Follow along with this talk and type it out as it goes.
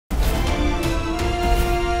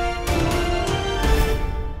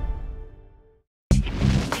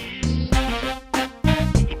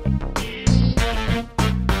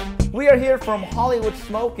are here from Hollywood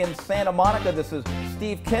Smoke in Santa Monica. This is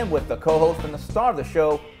Steve Kim with the co-host and the star of the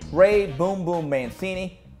show, Ray Boom Boom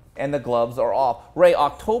Mancini, and the gloves are off. Ray,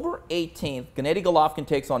 October 18th, Gennady Golovkin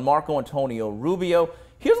takes on Marco Antonio Rubio.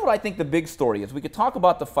 Here's what I think the big story is. We could talk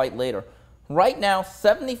about the fight later. Right now,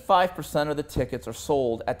 75% of the tickets are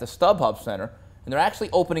sold at the StubHub Center, and they're actually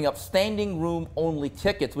opening up standing room only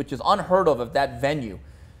tickets, which is unheard of at that venue.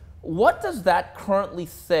 What does that currently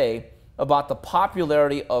say about the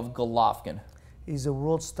popularity of Golovkin? He's a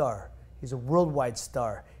world star. He's a worldwide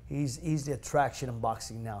star. He's the attraction in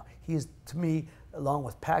boxing now. He is, to me, along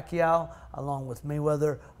with Pacquiao, along with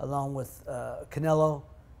Mayweather, along with Canelo,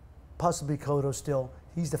 possibly Cotto still,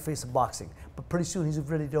 he's the face of boxing. But pretty soon he's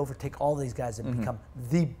ready to overtake all these guys and become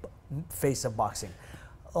the face of boxing.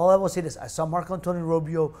 All I will say is, I saw Marco Antonio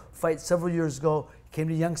Rubio fight several years ago. He came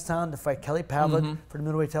to Youngstown to fight Kelly Pavlik for the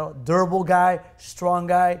middleweight title. Durable guy, strong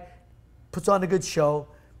guy, puts on a good show,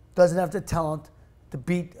 doesn't have the talent to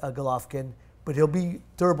beat Golovkin, but he'll be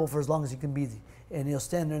durable for as long as he can be, and he'll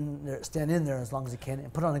stand in there as long as he can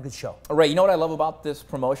and put on a good show. Ray, you know what I love about this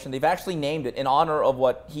promotion? They've actually named it in honor of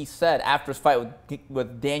what he said after his fight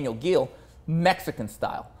with Daniel Gill, Mexican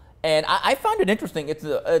style. And I found it interesting.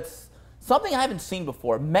 It's something I haven't seen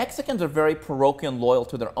before. Mexicans are very parochial and loyal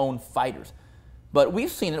to their own fighters. But we've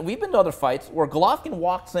seen it. We've been to other fights where Golovkin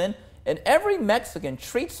walks in and every Mexican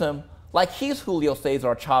treats him like he's Julio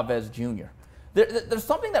Cesar Chavez Jr. There's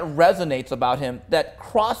something that resonates about him that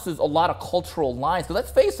crosses a lot of cultural lines. Because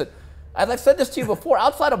let's face it, as I've said this to you before,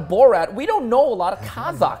 outside of Borat, we don't know a lot of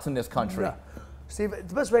Kazakhs in this country. Yeah. Steve,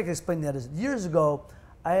 the best way I can explain that is, years ago,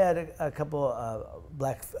 I had a couple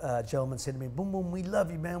black gentlemen say to me, "Boom, boom, we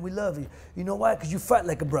love you, man, we love you. You know why? Because you fight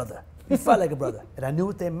like a brother. You fight like a brother." And I knew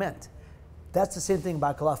what they meant. That's the same thing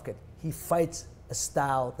about Golovkin. He fights a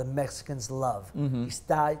style the Mexicans love. He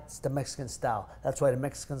fights the Mexican style. That's why the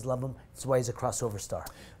Mexicans love him. That's why he's a crossover star.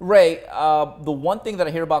 Ray, the one thing that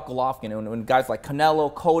I hear about Golovkin, and when guys like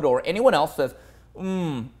Canelo, Cotto, or anyone else says,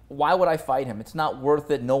 why would I fight him? It's not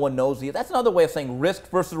worth it. No one knows you. That's another way of saying risk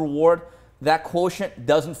versus reward. That quotient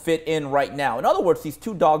doesn't fit in right now. In other words, he's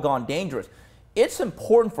too doggone dangerous. It's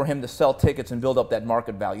important for him to sell tickets and build up that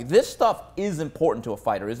market value. This stuff is important to a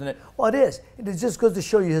fighter, isn't it? Well, it is. It just goes to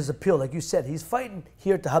show you his appeal. Like you said, he's fighting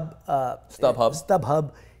here at the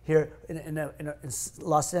StubHub here in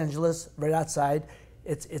Los Angeles, right outside.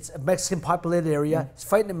 It's a Mexican populated area. He's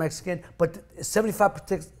fighting a Mexican, but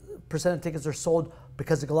 75% of tickets are sold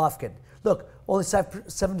because of Golovkin. Look, only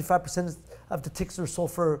 75% of the tickets are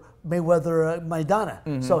sold for Mayweather,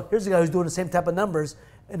 Maidana. So here's a guy who's doing the same type of numbers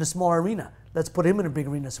in a smaller arena. Let's put him in a big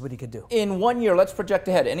arena, see what he could do. In 1 year, let's project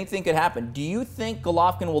ahead. Anything could happen. Do you think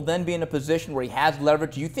Golovkin will then be in a position where he has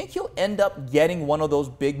leverage? Do you think he'll end up getting one of those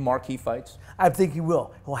big marquee fights? I think he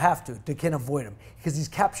will. He'll have to. They can't avoid him because he's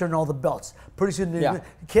capturing all the belts. Pretty soon, you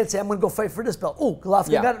can't say, I'm going to go fight for this belt. Oh,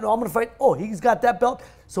 Golovkin got it. No, I'm going to fight. Oh, he's got that belt.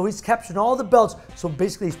 So he's capturing all the belts. So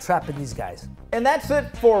basically, he's trapping these guys. And that's it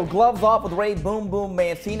for Gloves Off with Ray Boom Boom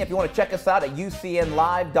Mancini. If you want to check us out at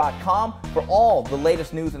UCNlive.com for all the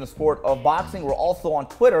latest news in the sport of boxing. We're also on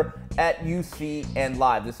Twitter at UCN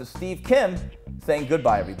Live. This is Steve Kim saying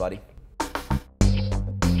goodbye, everybody.